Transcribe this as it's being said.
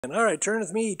All right, turn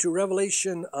with me to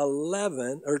Revelation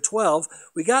 11 or 12.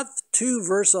 We got to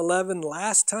verse 11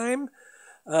 last time.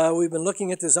 We've been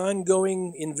looking at this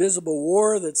ongoing invisible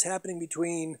war that's happening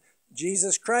between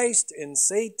Jesus Christ and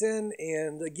Satan.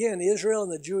 And again, Israel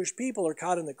and the Jewish people are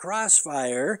caught in the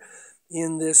crossfire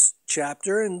in this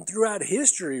chapter and throughout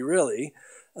history, really.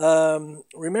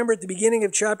 Remember at the beginning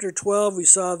of chapter 12, we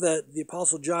saw that the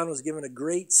Apostle John was given a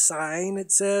great sign,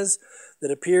 it says, that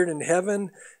appeared in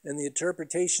heaven. And the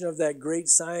interpretation of that great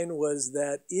sign was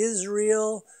that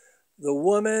Israel, the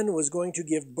woman, was going to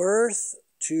give birth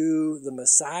to the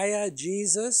Messiah,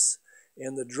 Jesus,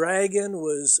 and the dragon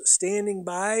was standing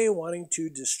by wanting to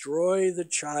destroy the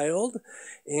child.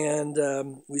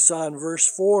 And we saw in verse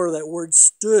 4 that word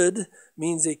stood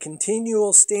means a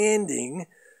continual standing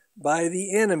by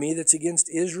the enemy that's against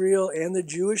Israel and the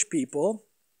Jewish people.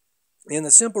 And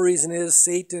the simple reason is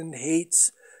Satan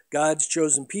hates God's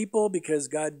chosen people because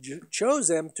God chose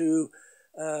them to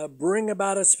bring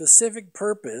about a specific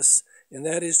purpose, and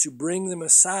that is to bring the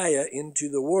Messiah into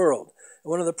the world.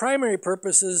 And one of the primary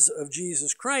purposes of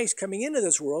Jesus Christ coming into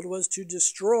this world was to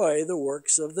destroy the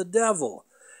works of the devil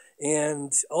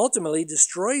and ultimately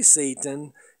destroy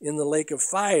Satan in the lake of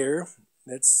fire.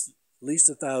 That's at least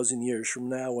 1,000 years from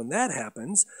now when that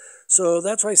happens. So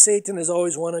that's why Satan has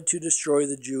always wanted to destroy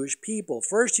the Jewish people.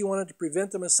 First, he wanted to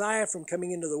prevent the Messiah from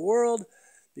coming into the world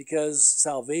because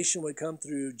salvation would come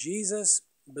through Jesus.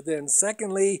 But then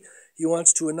secondly, he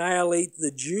wants to annihilate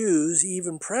the Jews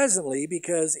even presently,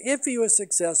 because if he was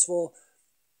successful,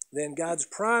 then God's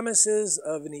promises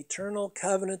of an eternal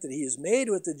covenant that he has made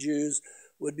with the Jews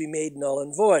would be made null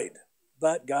and void.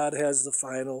 But God has the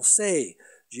final say.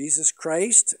 Jesus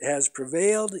Christ has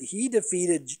prevailed. He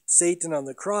defeated Satan on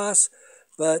the cross,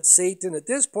 but Satan at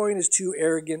this point is too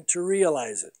arrogant to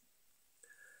realize it.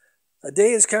 A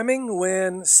day is coming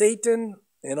when Satan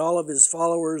and all of his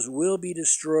followers will be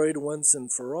destroyed once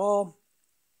and for all.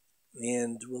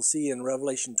 And we'll see in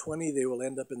Revelation 20, they will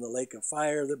end up in the lake of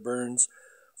fire that burns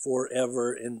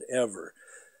forever and ever.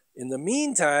 In the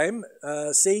meantime,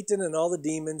 Satan and all the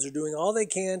demons are doing all they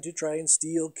can to try and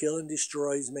steal, kill, and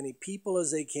destroy as many people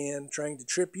as they can, trying to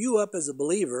trip you up as a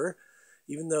believer,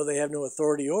 even though they have no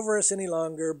authority over us any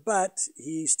longer. But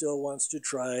he still wants to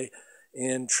try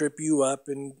and trip you up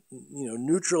and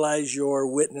neutralize your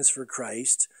witness for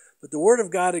Christ. But the Word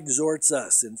of God exhorts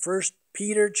us. In 1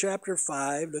 Peter chapter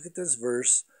 5, look at this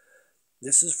verse.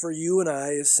 This is for you and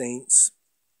I as saints.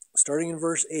 Starting in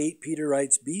verse 8, Peter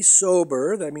writes, "Be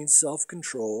sober," that means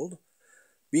self-controlled.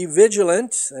 "Be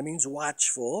vigilant," that means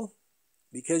watchful,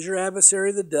 "because your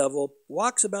adversary the devil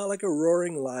walks about like a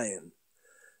roaring lion,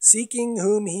 seeking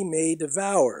whom he may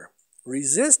devour.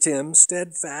 Resist him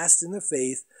steadfast in the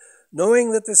faith,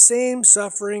 knowing that the same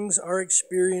sufferings are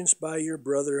experienced by your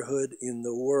brotherhood in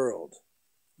the world."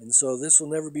 And so this will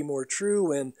never be more true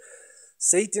when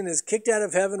Satan is kicked out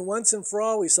of heaven once and for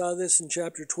all. We saw this in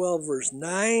chapter 12, verse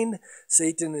 9.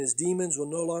 Satan and his demons will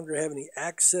no longer have any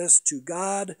access to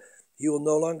God. He will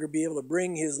no longer be able to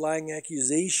bring his lying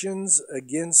accusations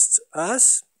against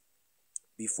us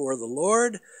before the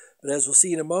Lord. But as we'll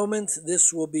see in a moment,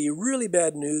 this will be really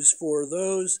bad news for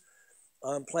those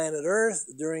on planet Earth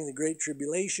during the Great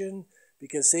Tribulation,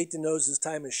 because Satan knows his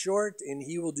time is short, and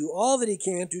he will do all that he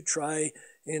can to try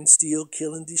and steal,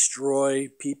 kill, and destroy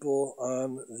people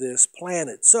on this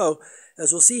planet. So,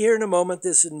 as we'll see here in a moment,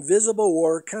 this invisible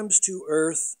war comes to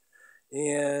Earth,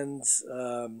 and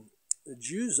the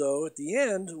Jews, though, at the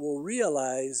end, will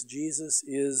realize Jesus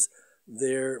is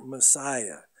their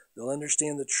Messiah. They'll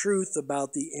understand the truth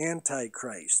about the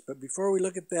Antichrist. But before we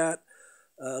look at that,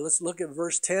 let's look at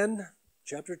verse 10,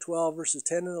 chapter 12, verses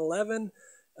 10 and 11.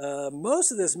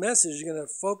 Most of this message is going to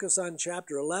focus on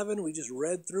chapter 11. We just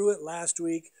read through it last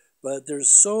week, but there's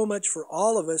so much for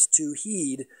all of us to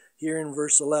heed here in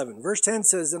verse 11. Verse 10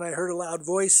 says, "Then I heard a loud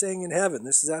voice saying in heaven,"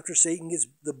 this is after Satan gets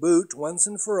the boot once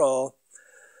and for all,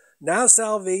 "Now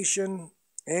salvation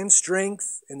and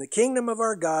strength and the kingdom of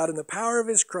our God and the power of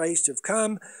his Christ have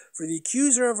come, for the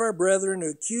accuser of our brethren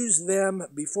who accused them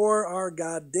before our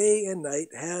God day and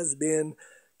night has been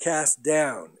cast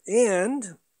down.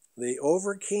 And they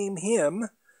overcame him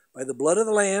by the blood of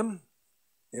the Lamb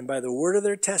and by the word of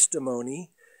their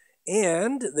testimony,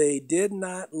 and they did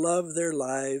not love their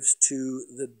lives to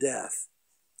the death."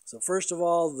 So first of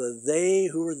all,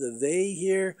 who are the they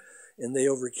here? And they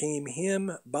overcame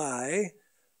him by,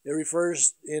 it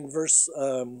refers in verse,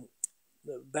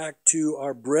 back to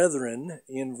our brethren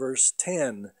in verse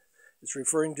 10. It's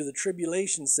referring to the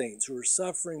tribulation saints who are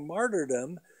suffering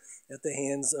martyrdom at the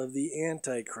hands of the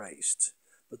Antichrist.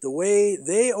 But the way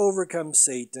they overcome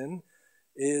Satan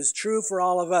is true for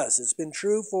all of us. It's been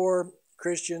true for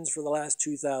Christians for the last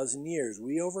 2,000 years.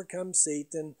 We overcome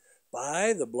Satan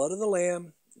by the blood of the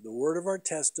Lamb, the word of our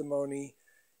testimony,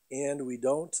 and we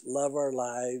don't love our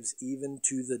lives even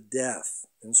to the death.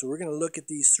 And so we're going to look at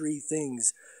these three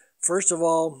things. First of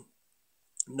all,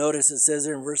 notice it says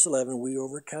there in verse 11, we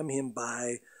overcome him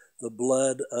by the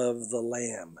blood of the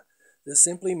Lamb. This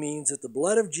simply means that the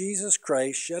blood of Jesus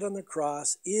Christ shed on the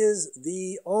cross is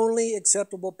the only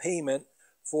acceptable payment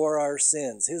for our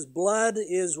sins. His blood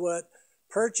is what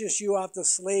purchased you off the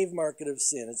slave market of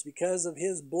sin. It's because of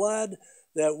his blood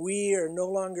that we are no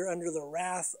longer under the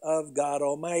wrath of God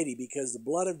Almighty, because the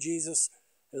blood of Jesus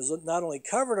has not only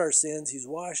covered our sins, he's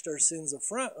washed our sins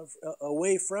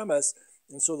away from us.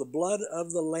 And so the blood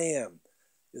of the Lamb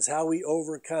is how we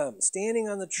overcome, standing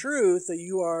on the truth that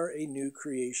you are a new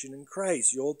creation in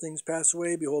Christ. The old things pass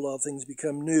away, behold, all things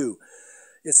become new.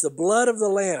 It's the blood of the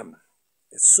Lamb.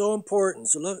 It's so important.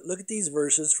 So look at these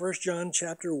verses. 1 John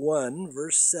chapter 1,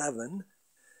 verse 7.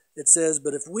 It says,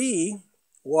 but if we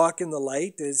walk in the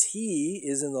light as he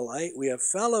is in the light, we have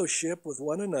fellowship with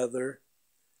one another,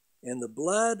 and the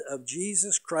blood of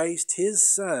Jesus Christ, his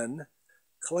Son,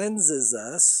 cleanses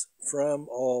us from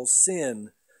all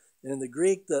sin. And in the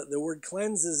Greek, the word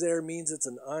cleanses there means it's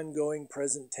an ongoing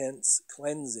present tense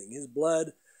cleansing. His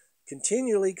blood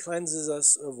continually cleanses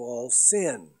us of all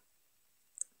sin.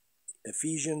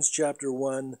 Ephesians chapter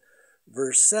 1,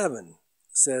 verse 7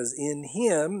 says, in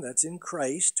him, that's in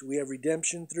Christ, we have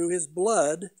redemption through his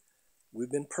blood.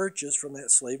 We've been purchased from that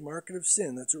slave market of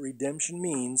sin. That's what redemption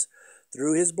means.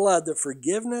 Through his blood, the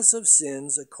forgiveness of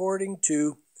sins according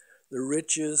to the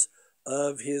riches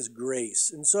of his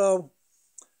grace. And so,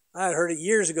 I had heard it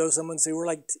years ago, someone say we're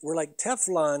like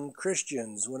Teflon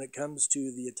Christians when it comes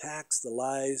to the attacks, the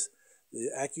lies,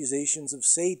 the accusations of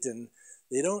Satan.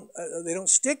 They don't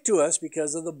stick to us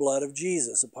because of the blood of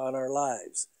Jesus upon our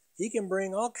lives. He can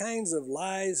bring all kinds of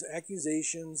lies,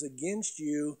 accusations against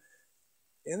you,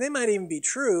 and they might even be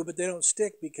true, but they don't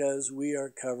stick because we are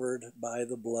covered by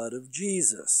the blood of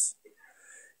Jesus.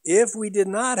 If we did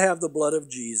not have the blood of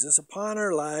Jesus upon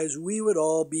our lives, we would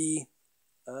all be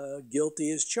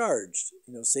guilty as charged.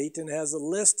 You know, Satan has a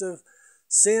list of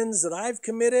sins that I've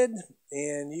committed,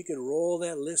 and you could roll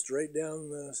that list right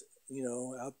down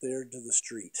out there to the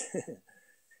street.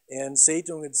 And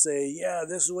Satan would say, yeah,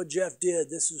 this is what Jeff did.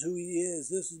 This is who he is.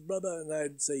 This is blah, blah. And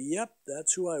I'd say, yep,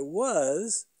 that's who I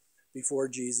was before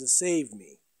Jesus saved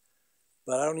me.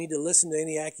 But I don't need to listen to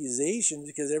any accusations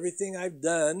because everything I've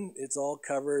done, it's all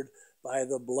covered by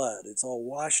the blood. It's all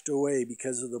washed away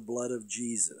because of the blood of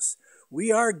Jesus. We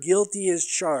are guilty as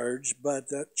charged, but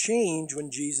that changed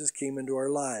when Jesus came into our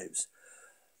lives.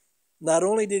 Not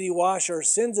only did he wash our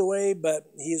sins away, but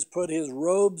he has put his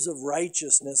robes of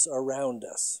righteousness around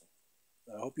us.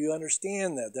 I hope you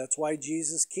understand that. That's why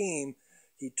Jesus came.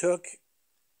 He took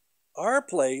our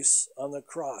place on the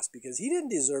cross because he didn't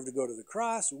deserve to go to the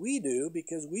cross. We do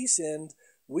because we sinned,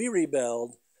 we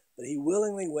rebelled, but he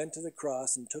willingly went to the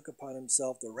cross and took upon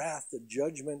himself the wrath, the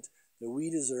judgment that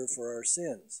we deserve for our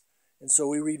sins. And so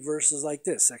we read verses like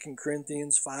this, 2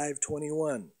 Corinthians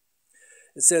 5:21.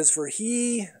 It says, for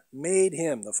he made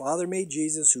him, the Father made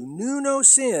Jesus, who knew no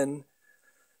sin,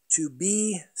 to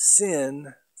be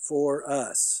sin for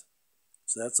us.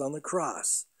 So that's on the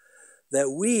cross.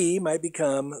 That we might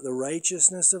become the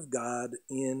righteousness of God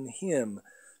in him.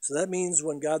 So that means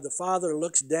when God the Father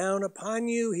looks down upon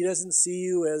you, he doesn't see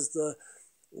you as the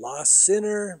lost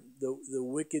sinner, the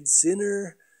wicked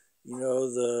sinner,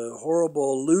 the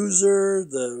horrible loser,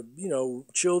 the,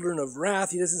 children of wrath.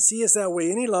 He doesn't see us that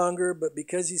way any longer, but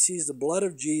because he sees the blood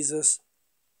of Jesus,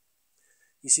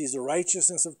 he sees the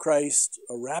righteousness of Christ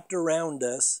wrapped around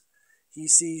us. He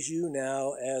sees you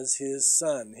now as his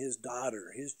son, his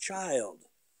daughter, his child,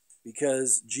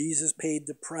 because Jesus paid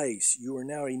the price. You are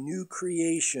now a new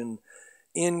creation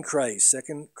in Christ.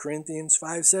 2 Corinthians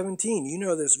 5:17. You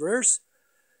know this verse.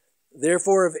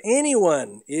 Therefore, if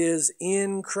anyone is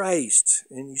in Christ,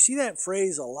 and you see that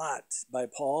phrase a lot by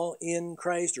Paul, in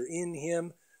Christ or in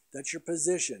him, that's your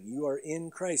position. You are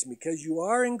in Christ. Because you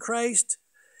are in Christ,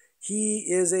 he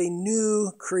is a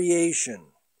new creation.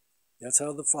 That's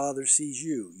how the Father sees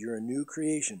you. You're a new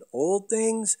creation. Old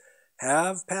things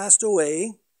have passed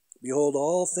away. Behold,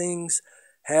 all things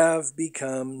have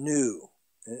become new.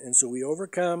 And so we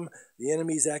overcome the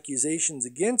enemy's accusations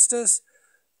against us,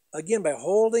 again, by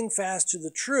holding fast to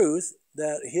the truth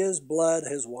that his blood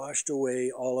has washed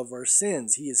away all of our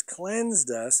sins. He has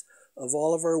cleansed us of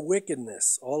all of our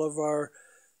wickedness, all of our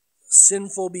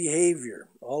sinful behavior,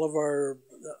 all of our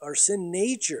sin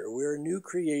nature. We're a new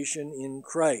creation in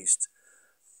Christ.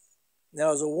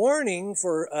 Now, as a warning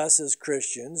for us as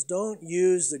Christians, don't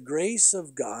use the grace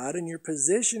of God and your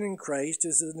position in Christ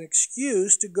as an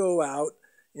excuse to go out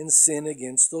and sin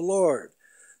against the Lord.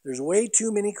 There's way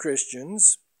too many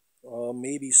Christians,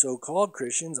 maybe so-called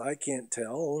Christians, I can't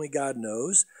tell, only God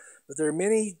knows, but there are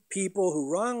many people who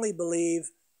wrongly believe,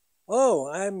 oh,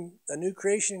 I'm a new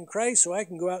creation in Christ, so I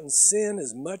can go out and sin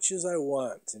as much as I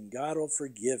want, and God will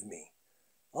forgive me.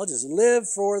 I'll just live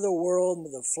for the world,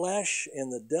 the flesh,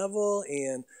 and the devil,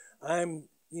 and I'm,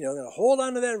 going to hold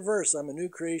on to that verse, I'm a new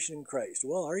creation in Christ.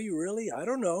 Well, are you really? I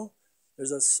don't know.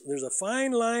 There's a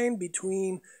fine line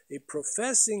between a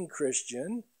professing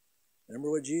Christian.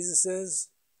 Remember what Jesus says?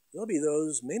 There'll be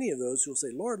many of those who will say,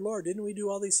 Lord, Lord, didn't we do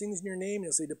all these things in your name? And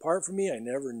he'll say, depart from me, I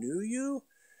never knew you.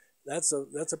 That's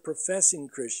a professing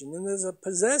Christian. Then there's a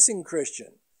possessing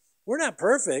Christian. We're not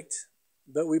perfect,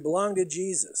 but we belong to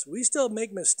Jesus. We still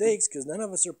make mistakes because none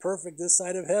of us are perfect this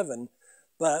side of heaven,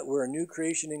 but we're a new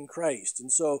creation in Christ.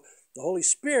 And so the Holy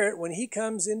Spirit, when he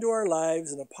comes into our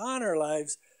lives and upon our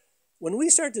lives, when we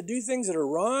start to do things that are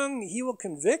wrong, he will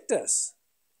convict us.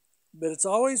 But it's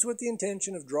always with the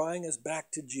intention of drawing us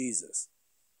back to Jesus.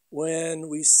 When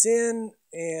we sin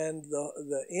and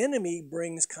the enemy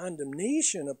brings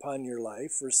condemnation upon your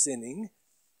life for sinning,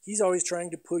 he's always trying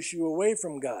to push you away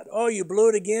from God. Oh, you blew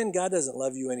it again? God doesn't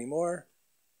love you anymore.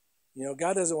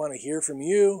 God doesn't want to hear from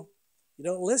you. You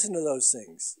don't listen to those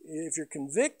things. If you're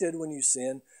convicted when you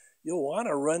sin, you'll want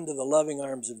to run to the loving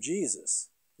arms of Jesus.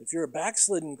 If you're a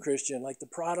backslidden Christian, like the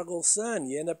prodigal son,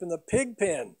 you end up in the pig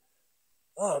pen.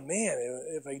 Oh man,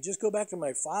 if I just go back to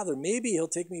my father, maybe he'll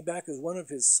take me back as one of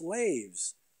his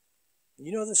slaves.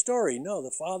 You know the story. No,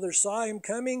 the father saw him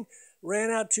coming, ran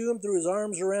out to him, threw his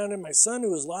arms around him. My son who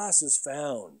was lost is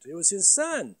found. It was his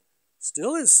son,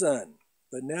 still his son,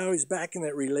 but now he's back in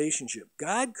that relationship.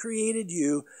 God created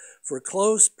you for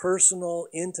close, personal,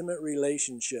 intimate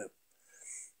relationship.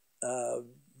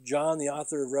 John, the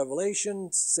author of Revelation,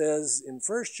 says in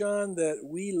 1 John that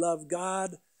we love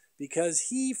God because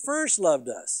he first loved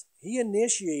us. He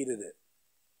initiated it.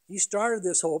 He started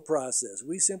this whole process.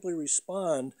 We simply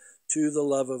respond to the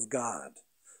love of God.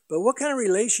 But what kind of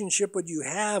relationship would you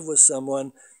have with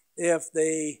someone if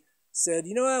they said,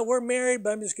 you know what, we're married,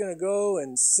 but I'm just going to go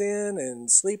and sin and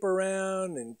sleep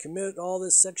around and commit all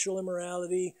this sexual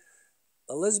immorality?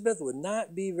 Elizabeth would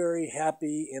not be very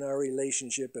happy in our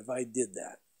relationship if I did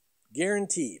that.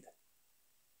 Guaranteed.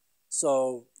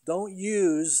 So don't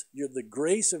use the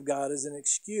grace of God as an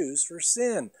excuse for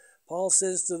sin. Paul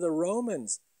says to the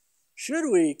Romans, should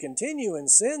we continue in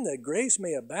sin that grace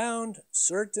may abound?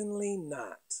 Certainly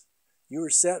not. You were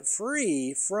set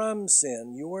free from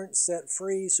sin. You weren't set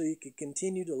free so you could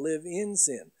continue to live in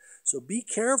sin. So be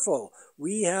careful.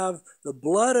 We have the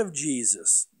blood of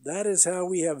Jesus. That is how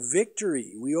we have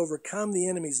victory. We overcome the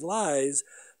enemy's lies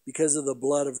because of the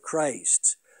blood of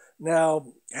Christ. Now,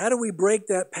 how do we break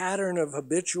that pattern of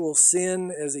habitual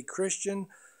sin as a Christian?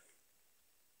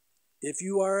 If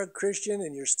you are a Christian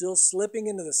and you're still slipping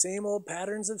into the same old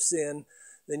patterns of sin,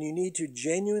 then you need to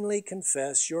genuinely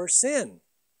confess your sin.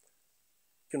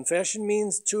 Confession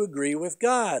means to agree with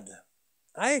God.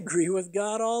 I agree with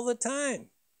God all the time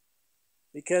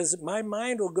because my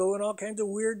mind will go in all kinds of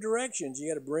weird directions.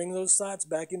 You got to bring those thoughts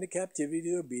back into captivity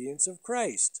to the obedience of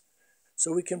Christ.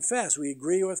 So we confess, we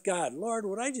agree with God. Lord,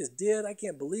 what I just did, I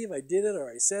can't believe I did it, or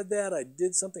I said that, I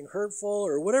did something hurtful,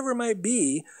 or whatever it might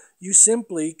be, you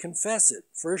simply confess it.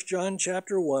 1 John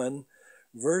chapter 1,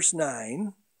 verse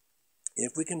 9,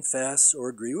 if we confess or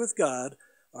agree with God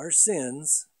our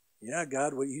sins, yeah,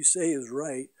 God, what you say is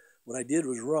right, what I did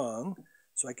was wrong,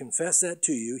 so I confess that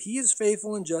to you. He is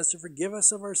faithful and just to forgive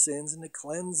us of our sins and to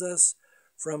cleanse us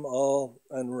from all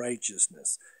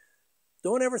unrighteousness.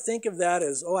 Don't ever think of that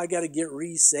as, oh, I got to get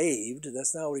re-saved.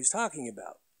 That's not what he's talking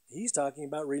about. He's talking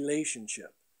about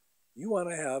relationship. You want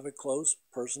to have a close,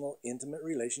 personal, intimate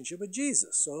relationship with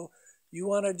Jesus. So you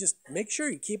want to just make sure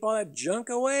you keep all that junk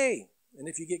away. And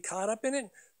if you get caught up in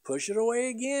it, push it away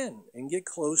again and get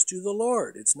close to the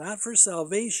Lord. It's not for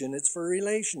salvation, it's for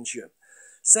relationship.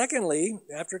 Secondly,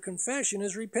 after confession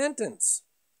is repentance.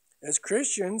 As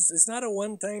Christians, it's not a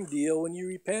one-time deal. When you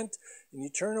repent and you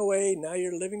turn away, now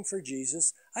you're living for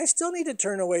Jesus. I still need to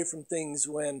turn away from things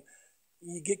when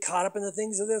you get caught up in the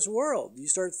things of this world. You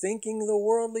start thinking the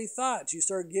worldly thoughts. You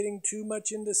start getting too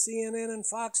much into CNN and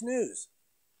Fox News.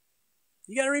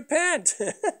 You got to repent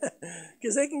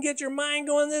because they can get your mind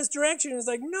going this direction. It's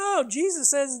like, no,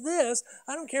 Jesus says this.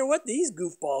 I don't care what these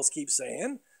goofballs keep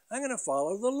saying. I'm going to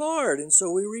follow the Lord. And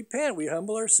so we repent. We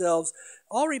humble ourselves.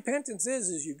 All repentance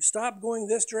is you stop going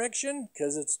this direction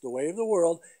because it's the way of the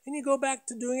world, and you go back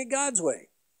to doing it God's way.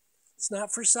 It's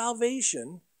not for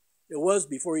salvation. It was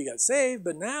before you got saved,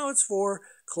 but now it's for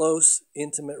close,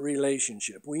 intimate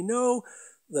relationship. We know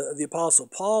the Apostle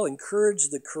Paul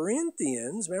encouraged the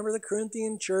Corinthians. Remember the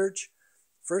Corinthian church?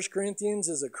 1 Corinthians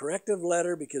is a corrective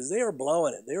letter because they were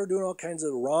blowing it. They were doing all kinds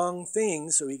of wrong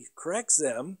things, so he corrects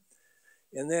them.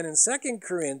 And then in 2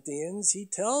 Corinthians, he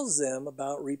tells them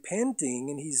about repenting,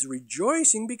 and he's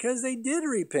rejoicing because they did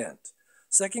repent.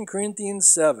 2 Corinthians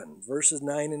 7, verses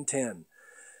 9 and 10.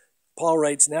 Paul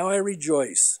writes, "Now I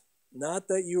rejoice, not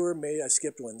that you were made," I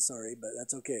skipped one, sorry, but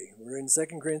that's okay. We're in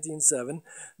 2 Corinthians 7.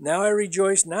 "Now I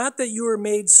rejoice, not that you were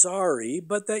made sorry,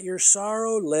 but that your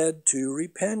sorrow led to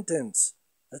repentance."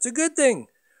 That's a good thing,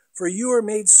 for you are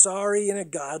made sorry in a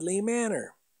godly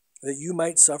manner, that you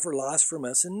might suffer loss from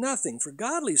us in nothing. For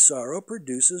godly sorrow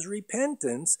produces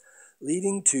repentance,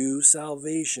 leading to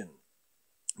salvation,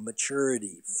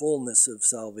 maturity, fullness of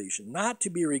salvation, not to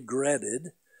be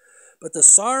regretted. But the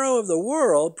sorrow of the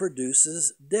world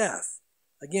produces death.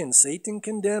 Again, Satan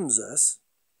condemns us,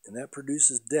 and that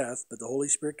produces death, but the Holy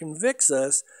Spirit convicts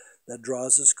us. That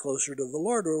draws us closer to the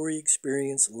Lord, where we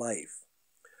experience life.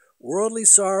 Worldly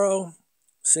sorrow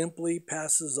simply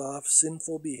passes off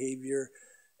sinful behavior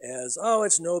as, oh,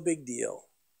 it's no big deal.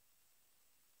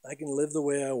 I can live the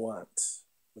way I want.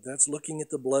 But that's looking at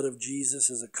the blood of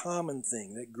Jesus as a common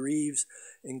thing that grieves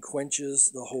and quenches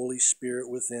the Holy Spirit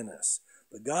within us.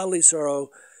 But godly sorrow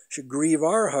should grieve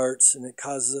our hearts, and it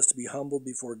causes us to be humbled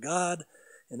before God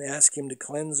and ask Him to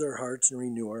cleanse our hearts and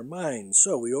renew our minds.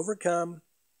 So we overcome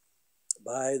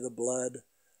by the blood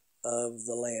of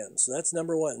the Lamb. So that's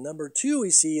number one. Number two, we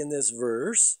see in this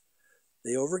verse,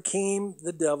 they overcame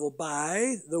the devil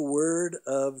by the word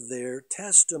of their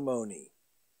testimony.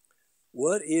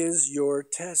 What is your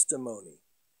testimony?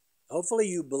 Hopefully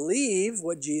you believe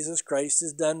what Jesus Christ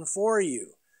has done for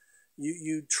you.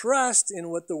 You trust in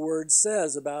what the Word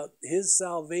says about His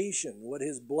salvation, what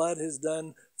His blood has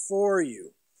done for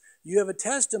you. You have a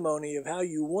testimony of how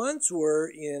you once were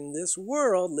in this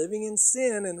world, living in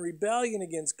sin and rebellion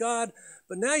against God,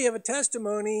 but now you have a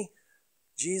testimony,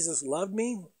 Jesus loved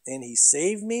me, and He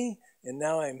saved me, and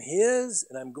now I'm His,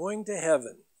 and I'm going to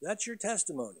heaven. That's your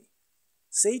testimony.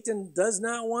 Satan does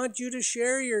not want you to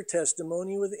share your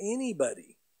testimony with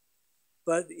anybody.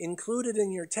 But included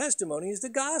in your testimony is the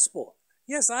gospel.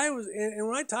 Yes, and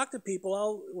when I talk to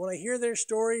people, when I hear their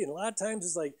story, and a lot of times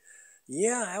it's like,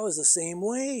 yeah, I was the same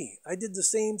way. I did the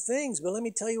same things, but let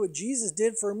me tell you what Jesus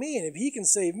did for me. And if He can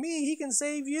save me, He can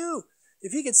save you.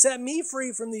 If He can set me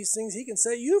free from these things, He can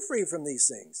set you free from these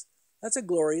things. That's a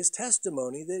glorious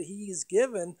testimony that He's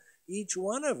given each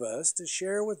one of us to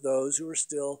share with those who are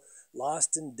still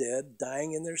lost and dead,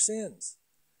 dying in their sins.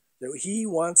 That He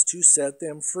wants to set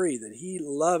them free, that He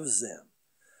loves them.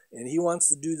 And He wants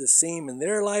to do the same in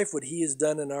their life, what He has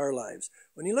done in our lives.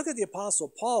 When you look at the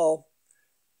Apostle Paul,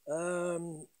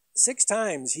 6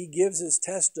 times he gives his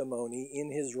testimony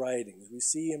in his writings. We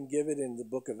see him give it in the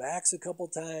book of Acts a couple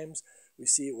times. We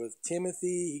see it with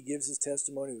Timothy. He gives his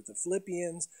testimony with the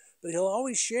Philippians. But he'll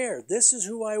always share, this is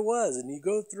who I was. And you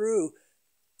go through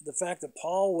the fact that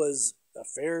Paul was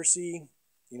a Pharisee,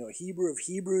 Hebrew of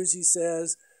Hebrews, he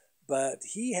says. But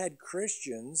he had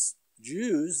Christians,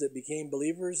 Jews that became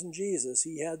believers in Jesus.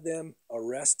 He had them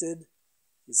arrested.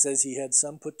 It says he had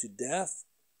some put to death.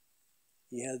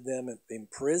 He had them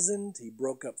imprisoned. He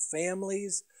broke up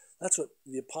families. That's what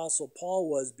the Apostle Paul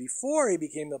was before he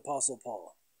became the Apostle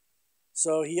Paul.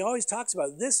 So he always talks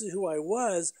about, this is who I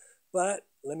was, but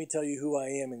let me tell you who I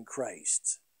am in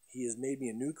Christ. He has made me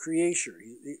a new creation.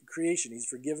 He's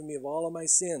forgiven me of all of my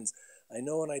sins. I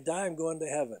know when I die, I'm going to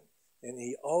heaven. And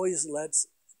he always lets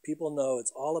people know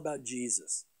it's all about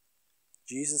Jesus.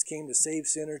 Jesus came to save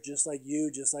sinners just like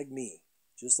you, just like me,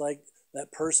 just like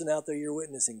that person out there you're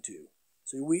witnessing to.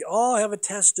 So we all have a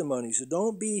testimony, so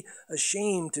don't be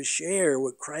ashamed to share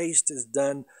what Christ has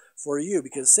done for you,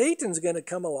 because Satan's going to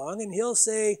come along and he'll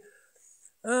say,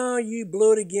 oh, you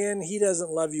blew it again, he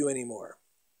doesn't love you anymore.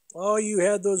 Oh, you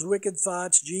had those wicked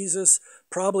thoughts, Jesus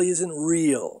probably isn't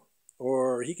real,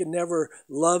 or he can never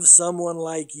love someone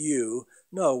like you.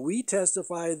 No, we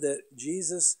testify that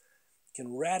Jesus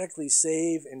can radically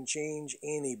save and change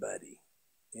anybody.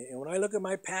 And when I look at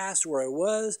my past, where I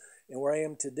was and where I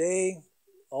am today,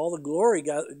 all the glory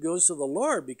goes to the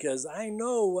Lord, because I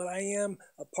know what I am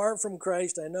apart from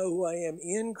Christ. I know who I am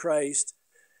in Christ,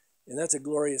 and that's a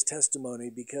glorious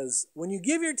testimony, because when you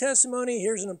give your testimony,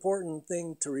 here's an important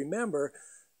thing to remember.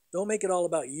 Don't make it all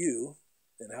about you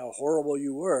and how horrible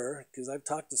you were, because I've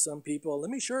talked to some people, let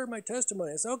me share my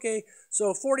testimony. I say, okay,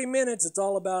 so 40 minutes, it's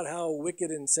all about how wicked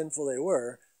and sinful they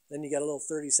were. Then you got a little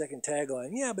 30-second tagline,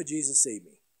 yeah, but Jesus saved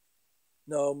me.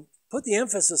 No, put the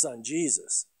emphasis on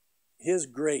Jesus. His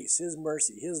grace, His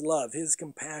mercy, His love, His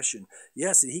compassion.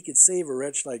 Yes, that He could save a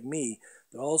wretch like me,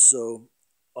 but also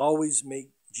always make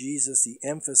Jesus the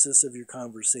emphasis of your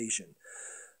conversation.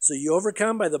 So you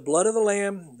overcome by the blood of the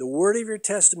Lamb, the word of your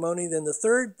testimony. Then the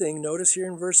third thing, notice here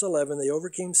in verse 11, they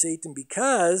overcame Satan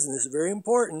because, and this is very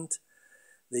important,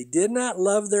 they did not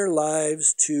love their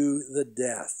lives to the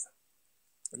death.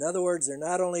 In other words, they're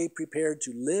not only prepared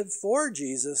to live for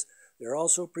Jesus, they're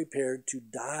also prepared to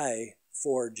die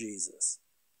for Jesus.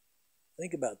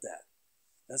 Think about that.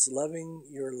 That's loving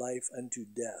your life unto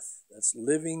death. That's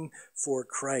living for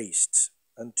Christ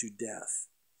unto death.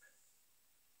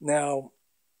 Now,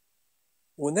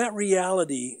 when that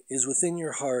reality is within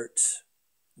your heart,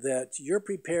 that you're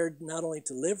prepared not only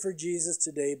to live for Jesus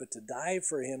today, but to die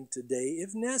for Him today,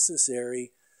 if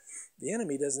necessary, the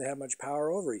enemy doesn't have much power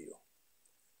over you.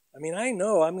 I mean, I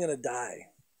know I'm going to die,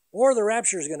 or the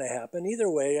rapture is going to happen. Either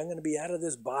way, I'm going to be out of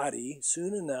this body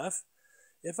soon enough.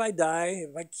 If I die,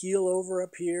 if I keel over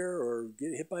up here, or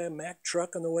get hit by a Mack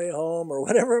truck on the way home, or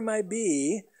whatever it might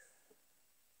be,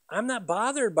 I'm not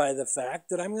bothered by the fact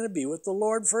that I'm going to be with the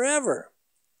Lord forever.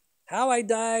 How I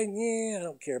die, I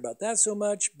don't care about that so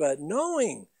much, but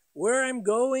knowing where I'm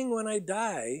going when I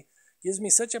die gives me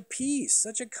such a peace,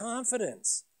 such a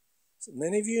confidence. So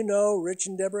many of you know Rich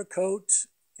and Deborah Coate,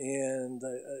 and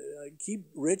keep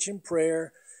Rich in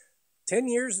prayer. 10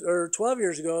 years or 12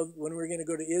 years ago, when we were going to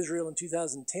go to Israel in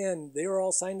 2010, they were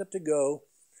all signed up to go,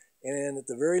 and at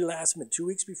the very last minute, 2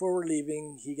 weeks before we're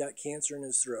leaving, he got cancer in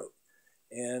his throat.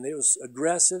 And it was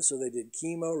aggressive, so they did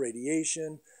chemo,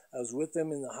 radiation. I was with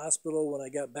them in the hospital when I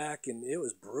got back, and it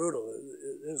was brutal.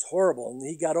 It was horrible. And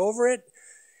he got over it.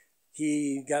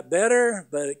 He got better,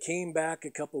 but it came back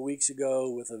a couple weeks ago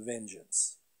with a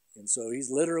vengeance. And so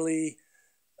he's literally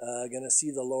going to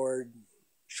see the Lord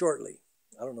shortly.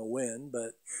 I don't know when,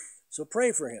 but so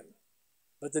pray for him.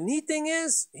 But the neat thing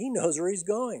is, he knows where he's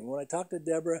going. When I talked to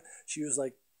Deborah, she was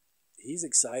like, he's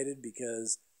excited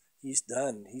because he's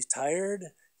done. He's tired.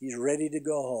 He's ready to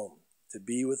go home to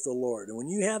be with the Lord. And when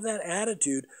you have that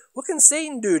attitude, what can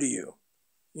Satan do to you?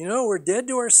 You know, we're dead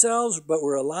to ourselves, but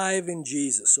we're alive in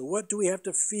Jesus. So what do we have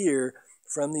to fear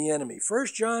from the enemy? 1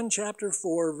 John chapter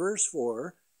 4, verse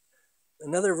 4,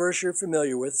 another verse you're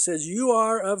familiar with, says, "You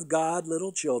are of God,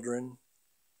 little children,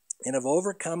 and have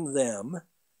overcome them."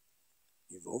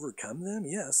 You've overcome them?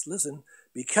 Yes, listen.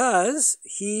 "Because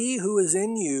he who is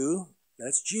in you,"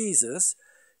 that's Jesus,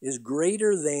 "is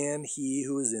greater than he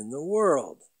who is in the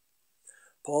world."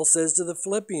 Paul says to the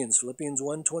Philippians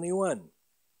 1:21,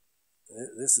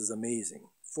 this is amazing.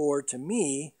 "For to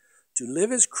me, to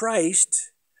live is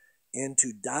Christ, and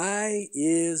to die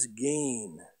is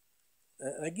gain."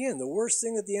 Again, the worst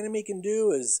thing that the enemy can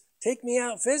do is take me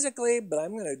out physically, but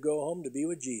I'm going to go home to be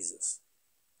with Jesus.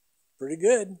 Pretty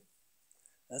good.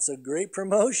 That's a great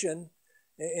promotion.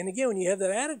 And again, when you have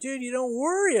that attitude, you don't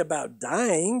worry about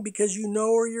dying because you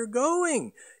know where you're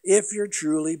going if you're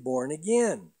truly born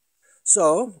again.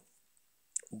 So,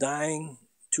 dying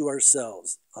to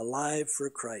ourselves, alive for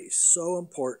Christ, so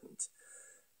important.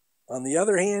 On the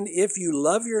other hand, if you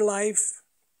love your life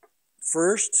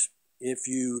first, if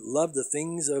you love the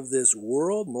things of this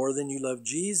world more than you love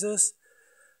Jesus,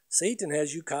 Satan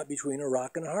has you caught between a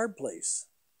rock and a hard place,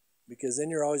 because then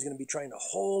you're always going to be trying to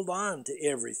hold on to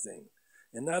everything.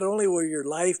 And not only will your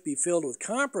life be filled with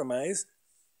compromise,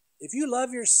 if you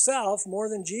love yourself more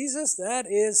than Jesus, that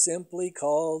is simply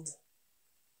called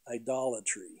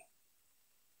idolatry.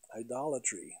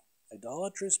 Idolatry.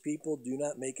 Idolatrous people do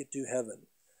not make it to heaven.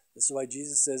 This is why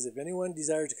Jesus says, "If anyone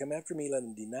desires to come after me, let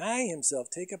him deny himself,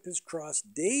 take up his cross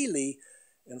daily,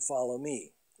 and follow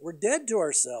me." We're dead to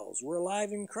ourselves. We're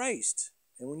alive in Christ.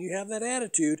 And when you have that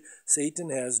attitude, Satan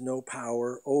has no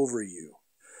power over you.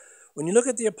 When you look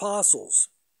at the apostles,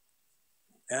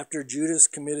 after Judas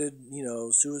committed,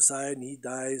 suicide and he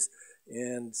dies,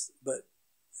 but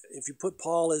if you put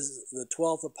Paul as the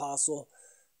 12th apostle,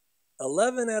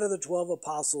 11 out of the 12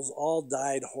 apostles all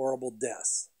died horrible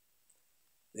deaths.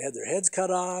 They had their heads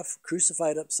cut off,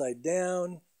 crucified upside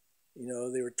down.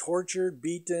 They were tortured,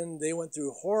 beaten. They went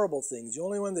through horrible things. The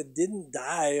only one that didn't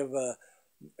die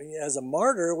as a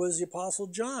martyr was the Apostle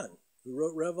John, who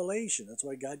wrote Revelation. That's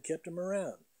why God kept him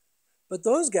around. But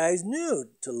those guys knew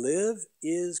to live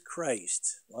is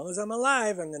Christ. As long as I'm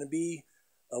alive, I'm going to be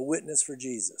a witness for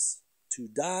Jesus. To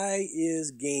die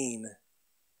is gain.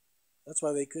 That's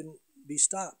why they couldn't be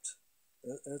stopped.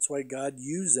 That's why God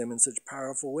used them in such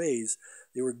powerful ways.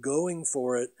 They were going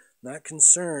for it, not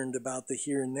concerned about the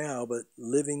here and now, but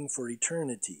living for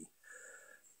eternity.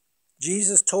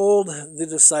 Jesus told the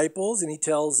disciples, and he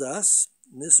tells us,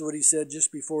 and this is what he said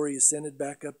just before he ascended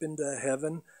back up into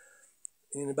heaven,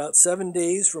 in about 7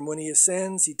 days from when he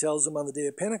ascends, he tells them on the day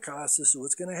of Pentecost, this is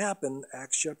what's going to happen,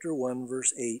 Acts chapter 1,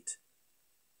 verse 8.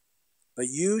 But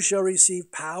you shall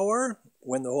receive power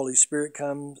when the Holy Spirit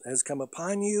has come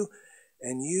upon you,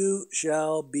 and you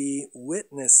shall be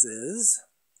witnesses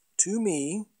to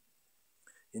me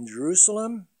in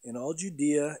Jerusalem, in all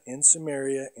Judea, and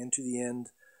Samaria, and to the end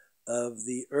of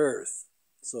the earth.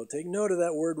 So take note of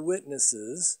that word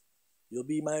witnesses. You'll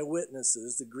be my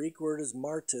witnesses. The Greek word is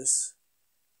martys.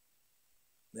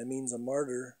 That means a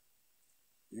martyr.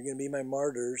 You're going to be my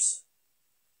martyrs.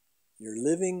 You're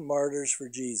living martyrs for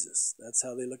Jesus. That's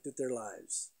how they looked at their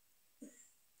lives.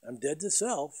 I'm dead to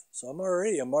self, so I'm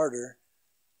already a martyr.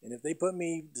 And if they put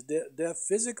me to death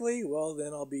physically, well,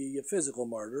 then I'll be a physical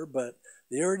martyr. But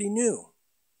they already knew.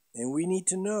 And we need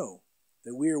to know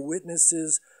that we are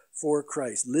witnesses for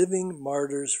Christ, living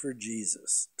martyrs for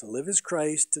Jesus. To live is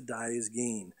Christ, to die is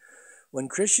gain. When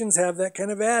Christians have that kind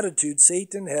of attitude,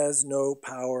 Satan has no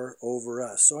power over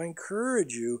us. So I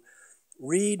encourage you,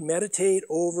 meditate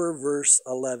over verse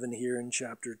 11 here in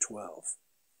chapter 12.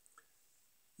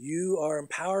 You are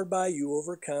empowered by, you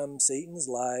overcome Satan's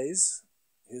lies,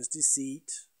 his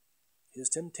deceit, his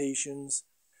temptations,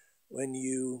 when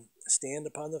you stand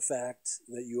upon the fact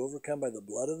that you overcome by the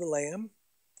blood of the Lamb.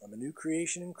 I'm a new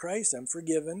creation in Christ. I'm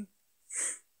forgiven.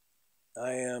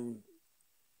 I've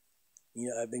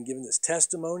been given this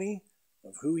testimony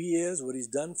of who he is, what he's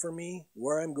done for me,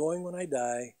 where I'm going when I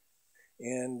die,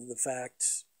 and the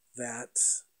fact that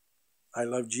I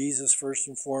love Jesus first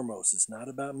and foremost. It's not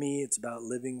about me, it's about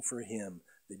living for him.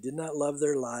 They did not love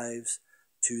their lives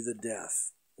to the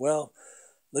death. Well,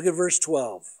 look at verse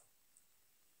 12.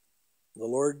 The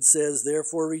Lord says,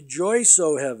 therefore rejoice,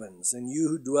 O heavens, and you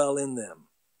who dwell in them,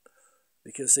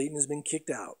 because Satan has been kicked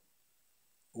out.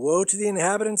 Woe to the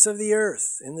inhabitants of the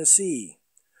earth and the sea,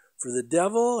 for the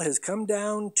devil has come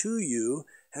down to you,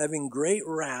 having great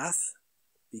wrath,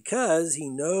 because he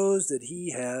knows that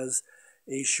he has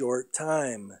a short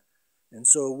time. And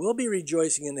so we'll be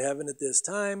rejoicing in heaven at this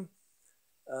time.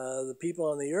 The people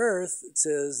on the earth, it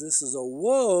says this is a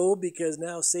woe, because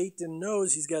now Satan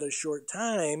knows he's got a short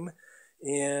time,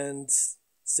 and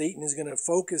Satan is going to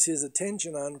focus his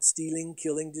attention on stealing,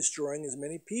 killing, destroying as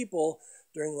many people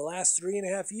during the last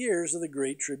 3.5 years of the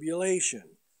Great Tribulation.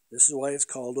 This is why it's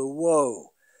called a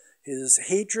woe. His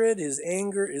hatred, his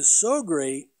anger is so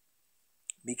great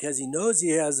because he knows he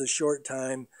has a short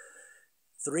time,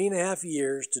 3.5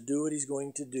 years, to do what he's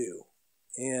going to do.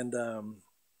 And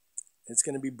it's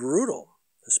going to be brutal,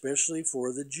 especially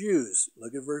for the Jews.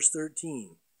 Look at verse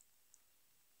 13.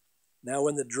 Now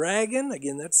when the dragon,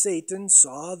 again that's Satan,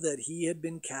 saw that he had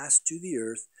been cast to the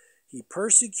earth, he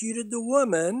persecuted the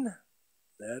woman,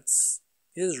 that's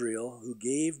Israel, who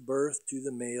gave birth to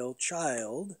the male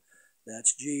child,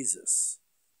 that's Jesus.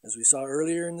 As we saw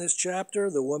earlier in this chapter,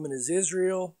 the woman is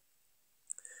Israel,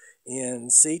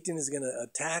 and Satan is going to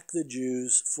attack the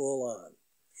Jews full on.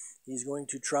 He's going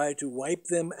to try to wipe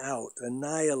them out,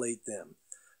 annihilate them.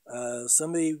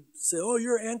 Somebody said, oh,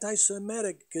 you're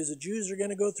anti-Semitic because the Jews are going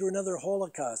to go through another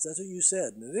Holocaust. That's what you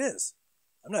said, and it is.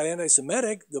 I'm not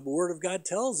anti-Semitic. The Word of God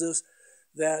tells us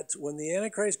that when the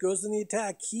Antichrist goes in the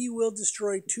attack, he will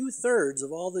destroy 2/3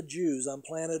 of all the Jews on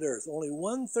planet Earth. Only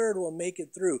 1/3 will make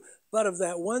it through. But of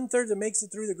that 1/3 that makes it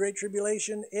through the Great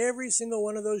Tribulation, every single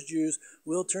one of those Jews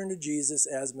will turn to Jesus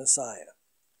as Messiah.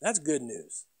 That's good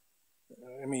news.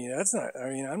 I'm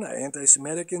not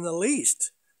anti-Semitic in the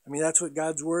least. That's what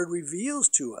God's Word reveals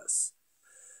to us.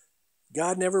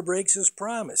 God never breaks his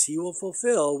promise. He will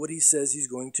fulfill what he says he's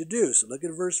going to do. So look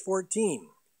at verse 14.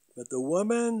 But the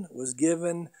woman was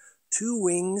given 2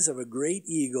 wings of a great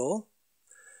eagle,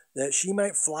 that she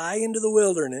might fly into the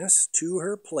wilderness to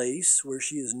her place, where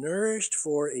she is nourished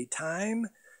for a time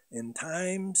and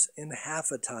times and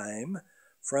half a time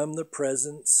from the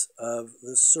presence of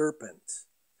the serpent.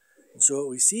 And so what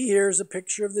we see here is a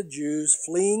picture of the Jews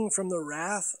fleeing from the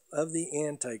wrath of the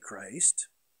Antichrist.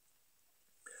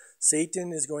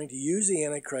 Satan is going to use the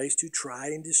Antichrist to try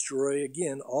and destroy,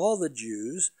 again, all the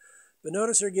Jews. But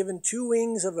notice they're given 2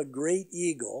 wings of a great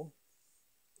eagle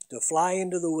to fly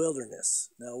into the wilderness.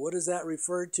 Now, what does that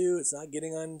refer to? It's not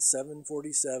getting on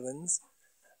 747s.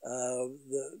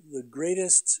 The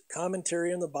greatest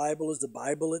commentary on the Bible is the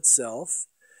Bible itself.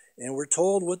 And we're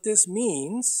told what this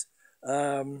means.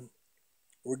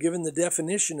 We're given the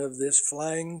definition of this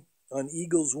flying on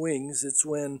eagle's wings. It's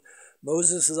when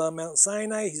Moses is on Mount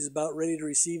Sinai. He's about ready to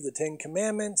receive the 10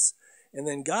 Commandments. And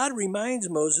then God reminds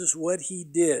Moses what he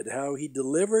did, how he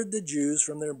delivered the Jews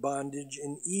from their bondage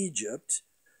in Egypt.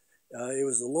 It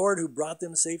was the Lord who brought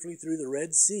them safely through the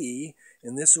Red Sea.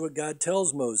 And this is what God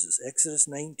tells Moses, Exodus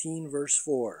 19, verse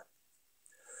 4.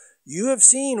 You have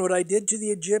seen what I did to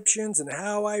the Egyptians and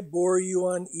how I bore you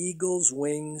on eagle's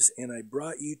wings, and I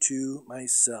brought you to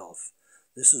myself.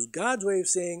 This is God's way of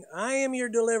saying, I am your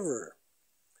deliverer.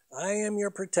 I am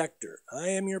your protector. I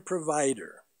am your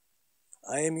provider.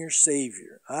 I am your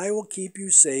savior. I will keep you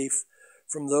safe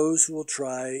from those who will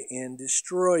try and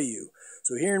destroy you.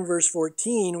 So here in verse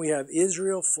 14, we have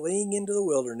Israel fleeing into the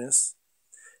wilderness.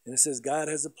 And it says God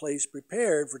has a place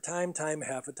prepared for time,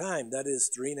 half a time. That is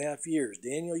 3.5 years.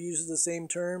 Daniel uses the same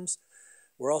terms.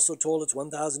 We're also told it's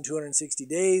 1,260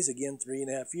 days. Again,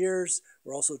 3.5 years.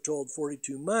 We're also told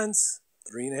 42 months,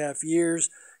 3.5 years.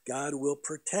 God will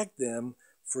protect them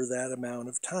for that amount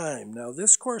of time. Now,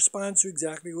 this corresponds to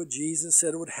exactly what Jesus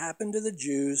said would happen to the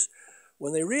Jews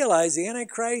when they realize the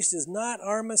Antichrist is not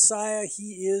our Messiah.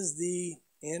 He is the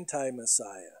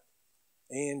anti-Messiah.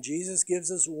 And Jesus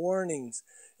gives us warnings.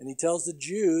 And he tells the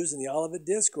Jews in the Olivet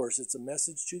Discourse, it's a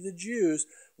message to the Jews,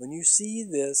 when you see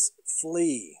this,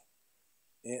 flee.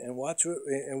 And watch what,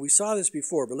 and we saw this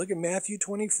before, but look at Matthew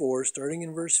 24, starting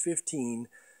in verse 15.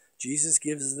 Jesus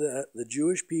gives the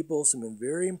Jewish people some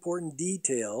very important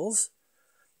details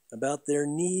about their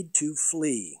need to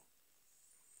flee.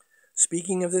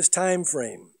 Speaking of this time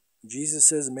frame, Jesus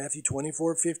says in Matthew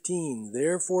 24:15,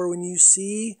 therefore when you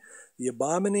see the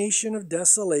abomination of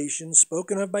desolation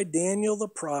spoken of by Daniel the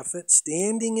prophet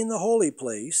standing in the holy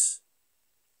place,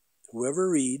 whoever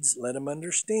reads, let him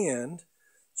understand.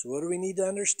 So what do we need to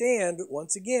understand?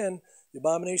 Once again, the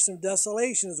abomination of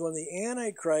desolation is when the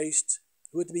Antichrist,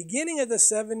 who at the beginning of the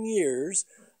 7 years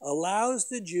allows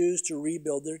the Jews to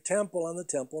rebuild their temple on the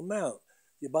Temple Mount.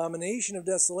 The abomination of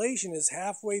desolation is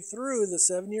halfway through the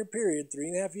 7-year period,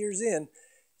 3.5 years in.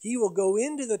 He will go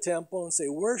into the temple and say,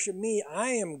 worship me, I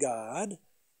am God.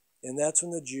 And that's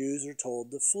when the Jews are told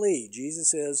to flee.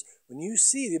 Jesus says, when you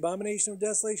see the abomination of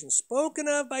desolation spoken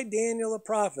of by Daniel the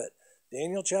prophet,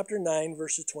 Daniel chapter 9,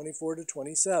 verses 24 to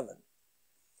 27.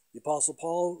 The Apostle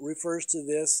Paul refers to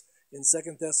this in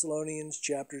 2 Thessalonians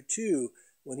chapter 2,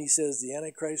 when he says the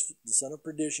Antichrist, the son of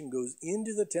perdition, goes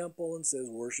into the temple and says,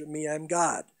 worship me, I'm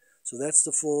God. So that's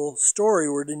the full story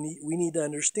we need to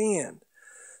understand.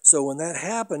 So when that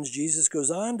happens, Jesus goes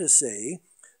on to say,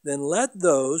 then let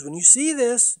those, when you see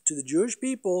this to the Jewish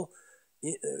people,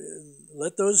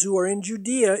 let those who are in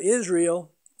Judea, Israel,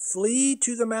 flee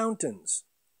to the mountains.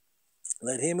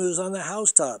 Let him who is on the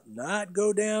housetop not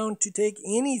go down to take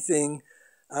anything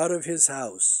out of his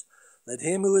house. Let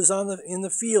him who is in the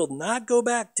field not go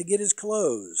back to get his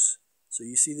clothes. So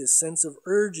you see this sense of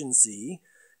urgency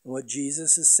in what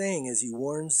Jesus is saying as he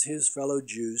warns his fellow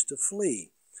Jews to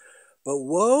flee. But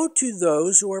woe to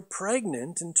those who are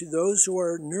pregnant and to those who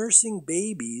are nursing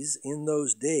babies in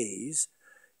those days.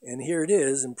 And here it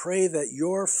is, and pray that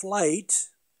your flight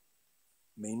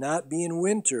may not be in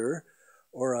winter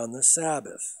or on the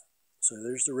Sabbath. So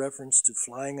there's the reference to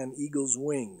flying on eagle's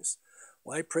wings.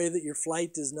 Why pray that your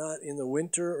flight is not in the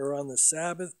winter or on the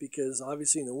Sabbath? Because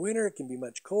obviously in the winter it can be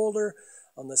much colder.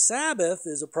 On the Sabbath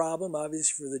is a problem,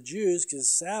 obviously, for the Jews,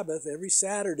 because Sabbath, every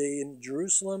Saturday in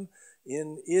Jerusalem,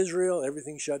 in Israel,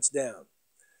 everything shuts down.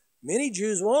 Many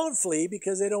Jews won't flee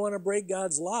because they don't want to break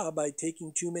God's law by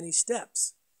taking too many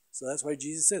steps. So that's why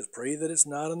Jesus says, pray that it's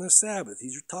not on the Sabbath.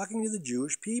 He's talking to the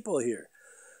Jewish people here.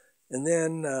 And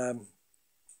then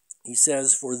he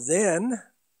says, for then,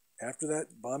 after that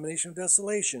abomination of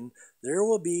desolation, there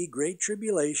will be great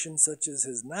tribulation such as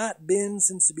has not been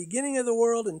since the beginning of the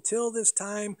world until this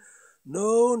time,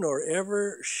 no, nor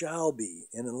ever shall be.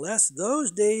 And unless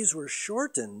those days were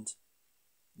shortened,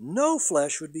 no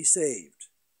flesh would be saved.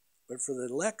 But for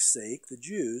the elect's sake, the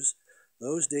Jews,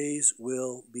 those days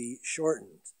will be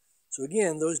shortened. So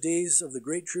again, those days of the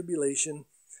great tribulation,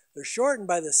 they're shortened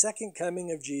by the second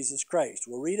coming of Jesus Christ.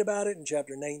 We'll read about it in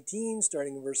chapter 19,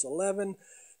 starting in verse 11.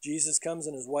 Jesus comes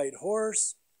on his white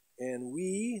horse, and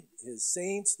we, his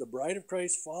saints, the bride of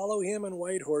Christ, follow him on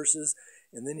white horses,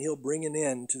 and then he'll bring an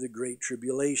end to the great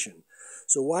tribulation.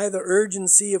 So why the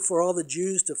urgency for all the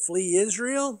Jews to flee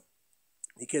Israel?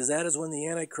 Because that is when the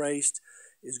Antichrist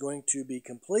is going to be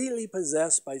completely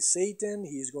possessed by Satan.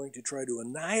 He's going to try to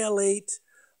annihilate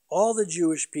all the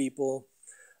Jewish people.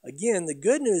 Again, the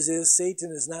good news is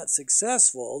Satan is not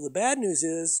successful. The bad news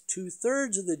is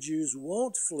 2/3 of the Jews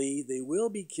won't flee. They will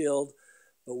be killed,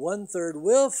 but 1/3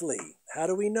 will flee. How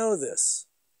do we know this?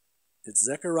 It's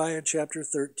Zechariah chapter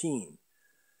 13,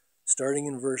 starting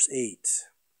in verse 8.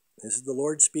 This is the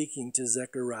Lord speaking to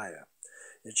Zechariah.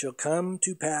 It shall come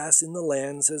to pass in the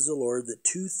land, says the Lord, that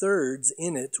 2/3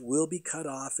 in it will be cut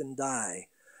off and die.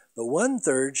 But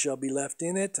 1/3 shall be left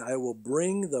in it. I will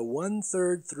bring the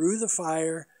 1/3 through the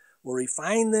fire, will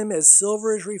refine them as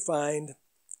silver is refined,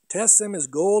 test them as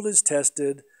gold is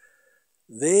tested.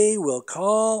 They will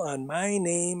call on my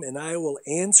name, and I will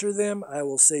answer them. I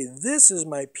will say, this is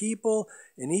my people,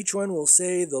 and each one will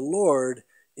say, the Lord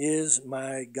is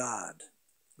my God.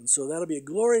 And so that'll be a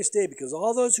glorious day, because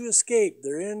all those who escape,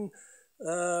 they're in,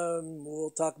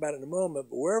 we'll talk about it in a moment,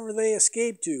 but wherever they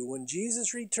escape to, when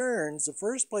Jesus returns, the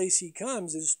first place he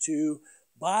comes is to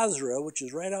Basra, which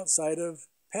is right outside of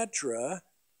Petra.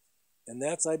 And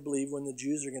that's, I believe, when the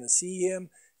Jews are going to see him,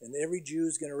 and every Jew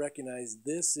is going to recognize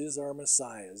this is our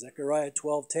Messiah. Zechariah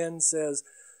 12:10 says,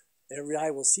 every eye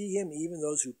will see him, even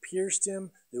those who pierced him.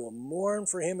 They will mourn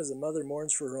for him as a mother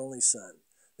mourns for her only son.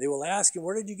 They will ask him,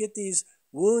 where did you get these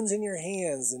wounds in your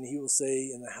hands? And he will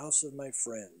say, in the house of my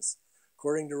friends.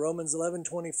 According to Romans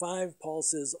 11:25, Paul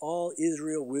says, all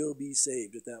Israel will be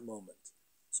saved at that moment.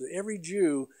 So every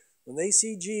Jew, when they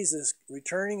see Jesus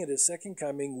returning at his second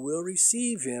coming, will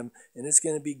receive him, and it's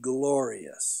going to be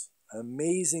glorious.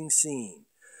 Amazing scene.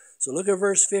 So look at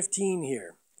verse 15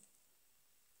 here.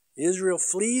 Israel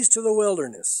flees to the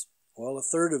wilderness, while a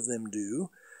third of them do,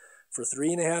 for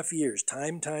 3.5 years,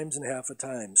 times and half a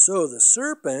time. So the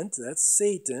serpent, that's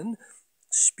Satan,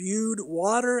 spewed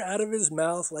water out of his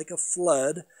mouth like a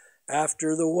flood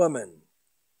after the woman,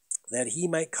 that he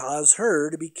might cause her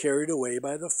to be carried away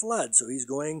by the flood. So he's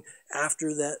going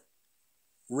after that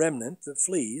remnant that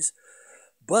flees.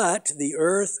 But the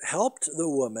earth helped the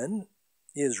woman,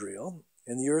 Israel,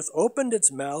 and the earth opened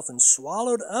its mouth and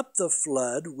swallowed up the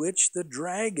flood which the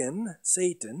dragon,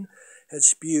 Satan, had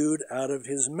spewed out of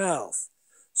his mouth.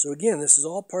 So again, this is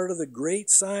all part of the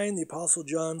great sign the Apostle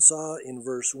John saw in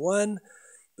verse 1.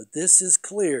 But this is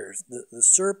clear. The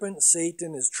serpent,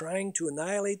 Satan, is trying to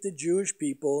annihilate the Jewish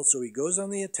people, so he goes on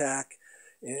the attack.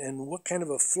 And what kind of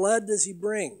a flood does he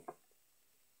bring?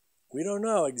 We don't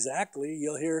know exactly.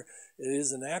 You'll hear it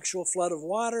is an actual flood of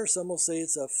water. Some will say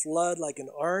it's a flood like an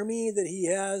army that he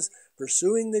has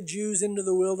pursuing the Jews into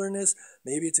the wilderness.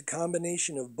 Maybe it's a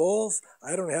combination of both.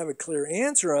 I don't have a clear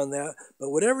answer on that.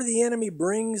 But whatever the enemy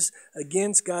brings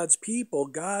against God's people,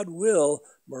 God will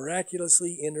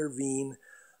miraculously intervene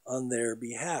on their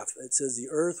behalf. It says the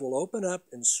earth will open up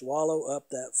and swallow up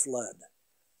that flood.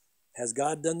 Has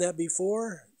God done that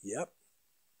before? Yep.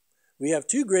 We have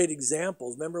two great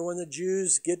examples. Remember when the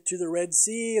Jews get to the Red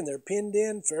Sea and they're pinned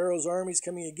in, Pharaoh's army's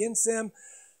coming against them.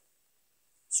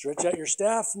 Stretch out your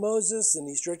staff, Moses, and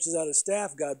he stretches out his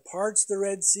staff. God parts the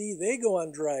Red Sea. They go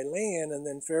on dry land, and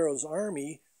then Pharaoh's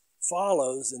army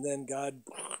follows, and then God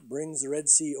brings the Red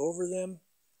Sea over them,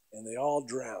 and they all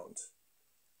drowned.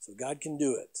 So God can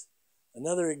do it.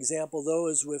 Another example, though,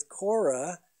 is with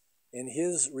Korah and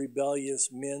his rebellious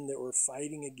men that were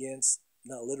fighting against,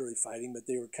 not literally fighting, but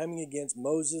they were coming against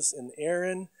Moses and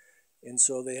Aaron. And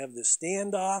so they have this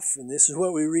standoff, and this is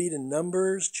what we read in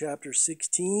Numbers chapter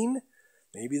 16.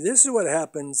 Maybe this is what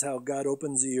happens, how God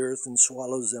opens the earth and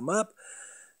swallows them up.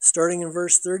 Starting in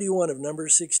verse 31 of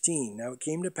Numbers 16. Now it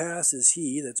came to pass as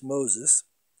he, that's Moses,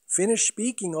 finished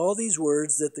speaking all these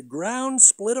words, that the ground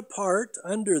split apart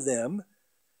under them,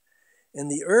 and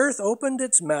the earth opened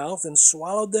its mouth and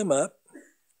swallowed them up,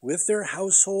 with their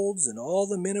households and all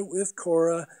the men with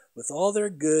Korah, with all their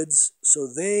goods. So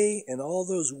they and all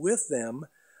those with them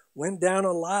went down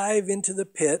alive into the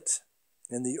pit,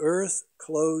 and the earth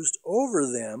closed over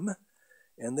them,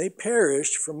 and they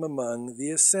perished from among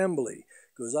the assembly.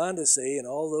 Goes on to say, and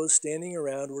all those standing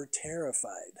around were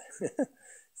terrified.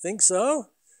 Think so?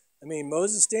 I mean,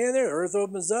 Moses standing there, earth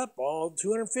opens up, all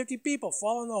 250 people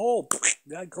fall in the hole.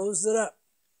 God closed it up.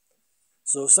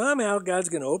 So somehow God's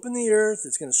going to open the earth.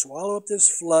 It's going to swallow up this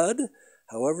flood,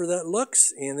 however that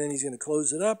looks, and then he's going to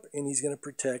close it up, and he's going to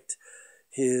protect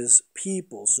his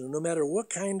people. So no matter what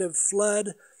kind of flood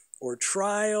or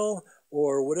trial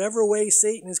or whatever way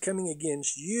Satan is coming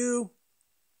against you,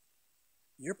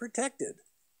 you're protected.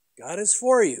 God is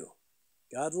for you.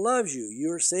 God loves you. You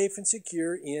are safe and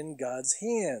secure in God's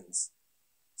hands.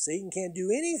 Satan can't do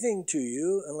anything to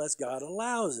you unless God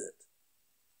allows it.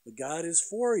 But God is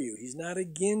for you. He's not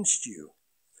against you.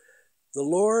 The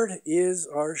Lord is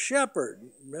our shepherd.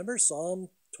 Remember Psalm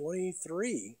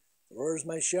 23. The Lord is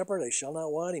my shepherd, I shall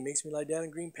not want. He makes me lie down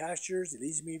in green pastures. He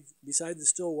leads me beside the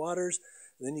still waters.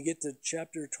 And then you get to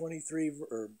chapter 23,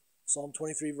 or Psalm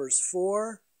 23, verse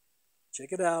 4.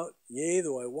 Check it out. Yea,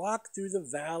 though I walk through the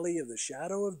valley of the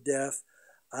shadow of death,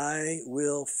 I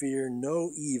will fear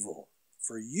no evil,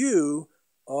 for you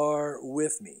are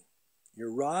with me. Your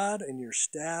rod and your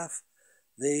staff,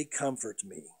 they comfort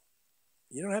me.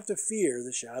 You don't have to fear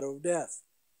the shadow of death.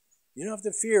 You don't have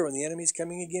to fear when the enemy's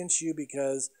coming against you,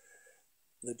 because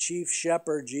the chief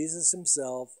shepherd, Jesus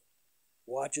himself,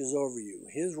 watches over you.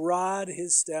 His rod,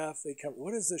 his staff, they comfort.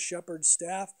 What is the shepherd's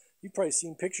staff? You've probably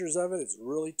seen pictures of it. It's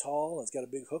really tall. And it's got a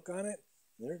big hook on it.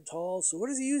 They're tall. So what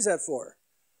does he use that for?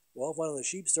 Well, if one of the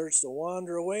sheep starts to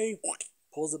wander away,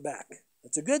 pulls it back.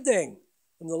 That's a good thing.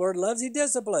 When the Lord loves, he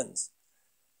disciplines.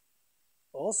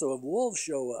 Also, if wolves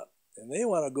show up and they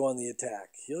want to go on the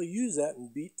attack, he'll use that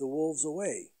and beat the wolves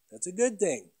away. That's a good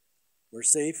thing. We're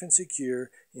safe and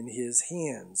secure in his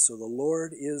hands. So the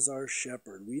Lord is our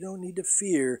shepherd. We don't need to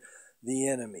fear the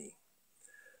enemy.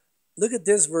 Look at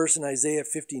this verse in Isaiah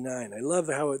 59. I love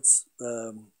how it's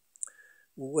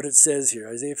what it says here.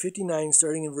 Isaiah 59,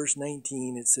 starting in verse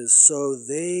 19, it says, "So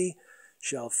they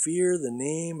shall fear the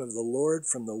name of the Lord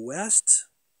from the west,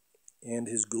 and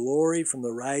his glory from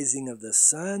the rising of the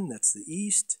sun," that's the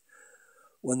east.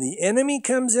 "When the enemy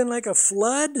comes in like a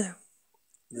flood,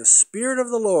 the Spirit of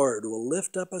the Lord will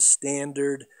lift up a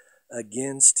standard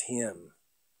against him."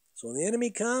 So when the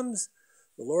enemy comes,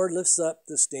 the Lord lifts up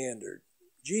the standard.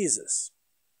 Jesus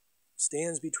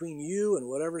stands between you and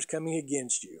whatever's coming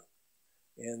against you.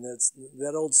 And that's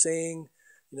that old saying,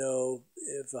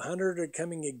 if 100 are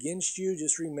coming against you,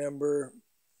 just remember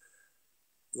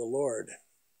the Lord.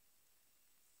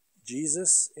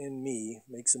 Jesus and me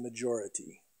makes a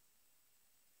majority.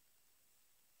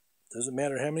 Doesn't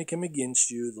matter how many come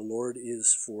against you, the Lord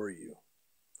is for you.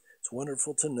 It's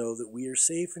wonderful to know that we are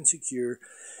safe and secure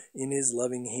in his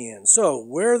loving hands. So,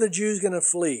 where are the Jews going to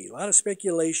flee? A lot of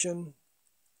speculation.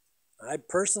 I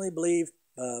personally believe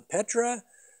Petra.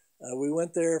 We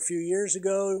went there a few years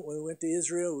ago when we went to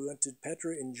Israel. We went to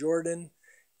Petra in Jordan,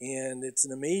 and it's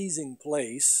an amazing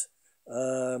place.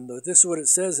 But this is what it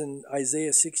says in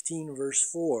Isaiah 16, verse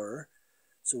 4.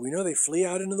 So we know they flee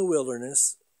out into the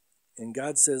wilderness, and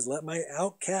God says, "Let my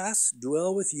outcasts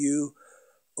dwell with you,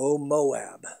 O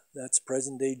Moab." That's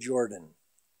present-day Jordan.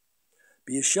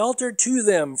 "Be a shelter to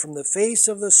them from the face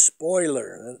of the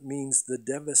spoiler." That means the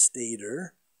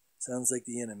devastator. Sounds like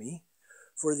the enemy.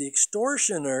 "For the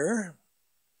extortioner,"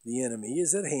 the enemy,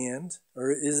 "is at hand,"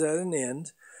 or is at an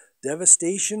end.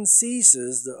 "Devastation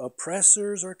ceases. The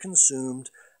oppressors are consumed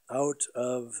out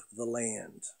of the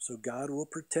land." So God will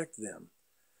protect them,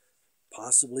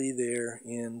 possibly there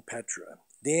in Petra.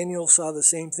 Daniel saw the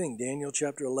same thing. Daniel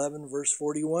chapter 11, verse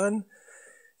 41.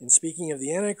 And speaking of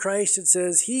the Antichrist, it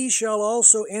says, "He shall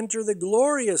also enter the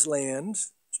glorious land,"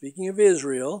 speaking of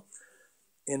Israel,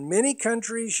 "and many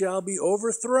countries shall be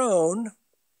overthrown."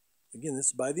 Again, this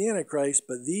is by the Antichrist.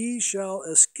 "But these shall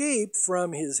escape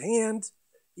from his hand,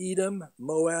 Edom,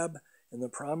 Moab, and the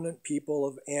prominent people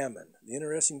of Ammon." The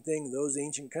interesting thing, those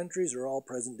ancient countries are all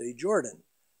present-day Jordan.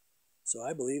 So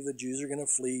I believe the Jews are going to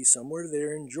flee somewhere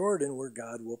there in Jordan where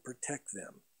God will protect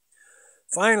them.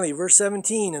 Finally, verse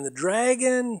 17, "And the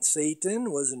dragon,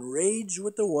 Satan, was enraged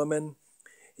with the woman,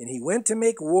 and he went to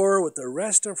make war with the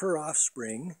rest of her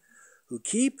offspring, who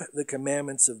keep the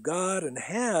commandments of God and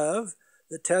have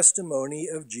the testimony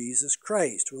of Jesus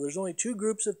Christ." Well, there's only two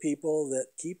groups of people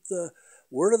that keep the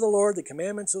word of the Lord, the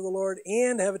commandments of the Lord,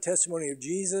 and have a testimony of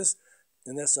Jesus,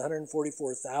 and that's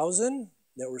 144,000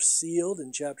 that were sealed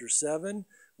in chapter 7.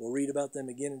 We'll read about them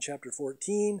again in chapter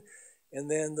 14. And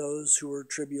then those who are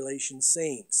tribulation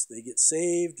saints, they get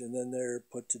saved and then they're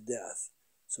put to death.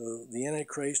 So the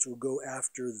Antichrist will go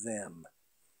after them.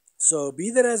 So be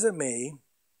that as it may,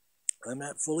 I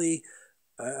don't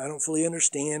fully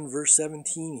understand verse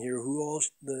 17 here, who all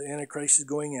the Antichrist is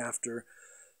going after.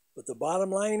 But the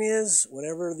bottom line is,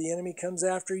 whenever the enemy comes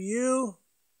after you,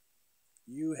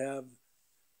 you have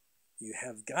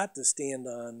got to stand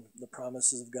on the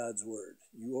promises of God's word.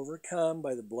 You overcome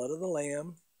by the blood of the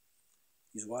Lamb.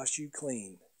 He's washed you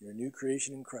clean. You're a new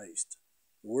creation in Christ.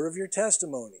 The word of your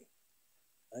testimony.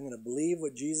 I'm going to believe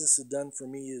what Jesus has done for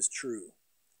me is true.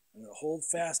 I'm going to hold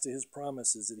fast to his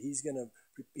promises that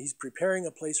he's preparing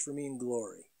a place for me in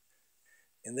glory.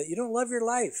 And that you don't love your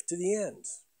life to the end.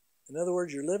 In other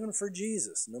words, you're living for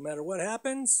Jesus. No matter what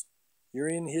happens, you're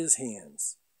in his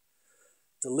hands.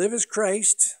 To live is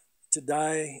Christ, to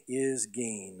die is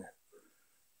gain.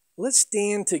 Let's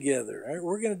stand together. All right?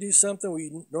 We're going to do something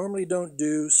we normally don't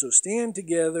do, so stand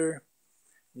together.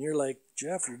 And you're like,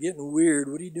 "Jeff, you're getting weird.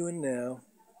 What are you doing now?"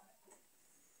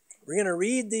 We're going to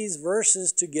read these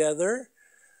verses together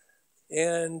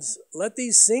and let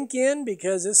these sink in,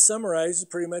 because this summarizes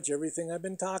pretty much everything I've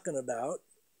been talking about.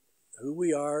 Who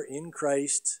we are in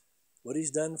Christ, what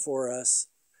he's done for us.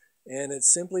 And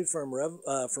it's simply from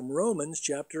Romans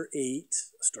chapter 8,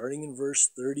 starting in verse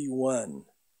 31.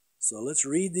 So let's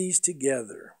read these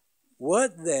together.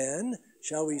 "What then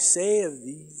shall we say of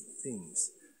these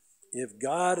things? If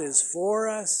God is for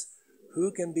us,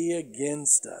 who can be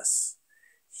against us?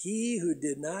 He who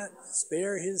did not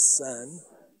spare his son,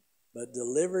 but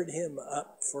delivered him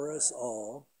up for us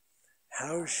all,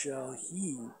 how shall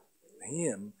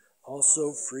him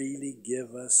also freely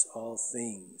give us all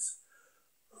things?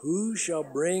 Who shall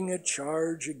bring a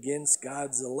charge against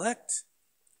God's elect?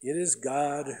 It is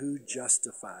God who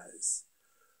justifies.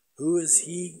 Who is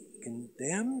he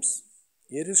condemns?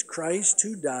 It is Christ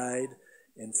who died,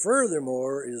 and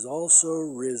furthermore is also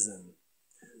risen,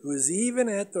 who is even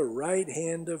at the right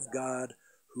hand of God,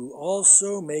 who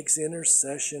also makes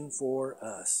intercession for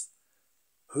us.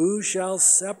 Who shall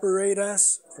separate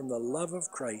us from the love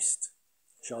of Christ?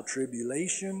 Shall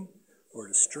tribulation, or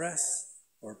distress,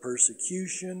 or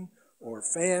persecution, or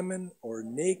famine, or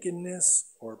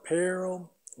nakedness, or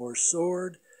peril, or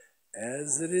sword?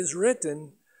 As it is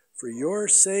written, for your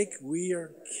sake we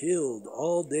are killed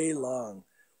all day long.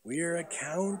 We are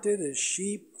accounted as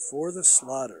sheep for the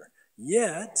slaughter.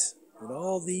 Yet, in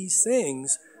all these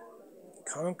things,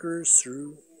 conquers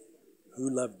through who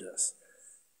loved us.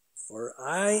 For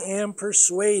I am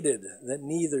persuaded that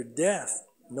neither death,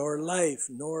 nor life,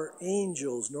 nor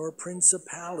angels, nor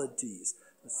principalities,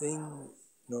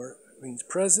 nor things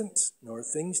present, nor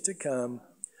things to come,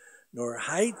 nor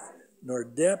height, nor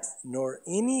depth, nor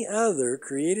any other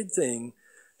created thing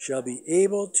shall be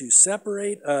able to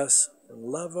separate us from the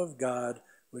love of God,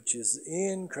 which is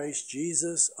in Christ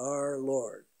Jesus our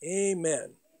Lord.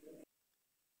 Amen.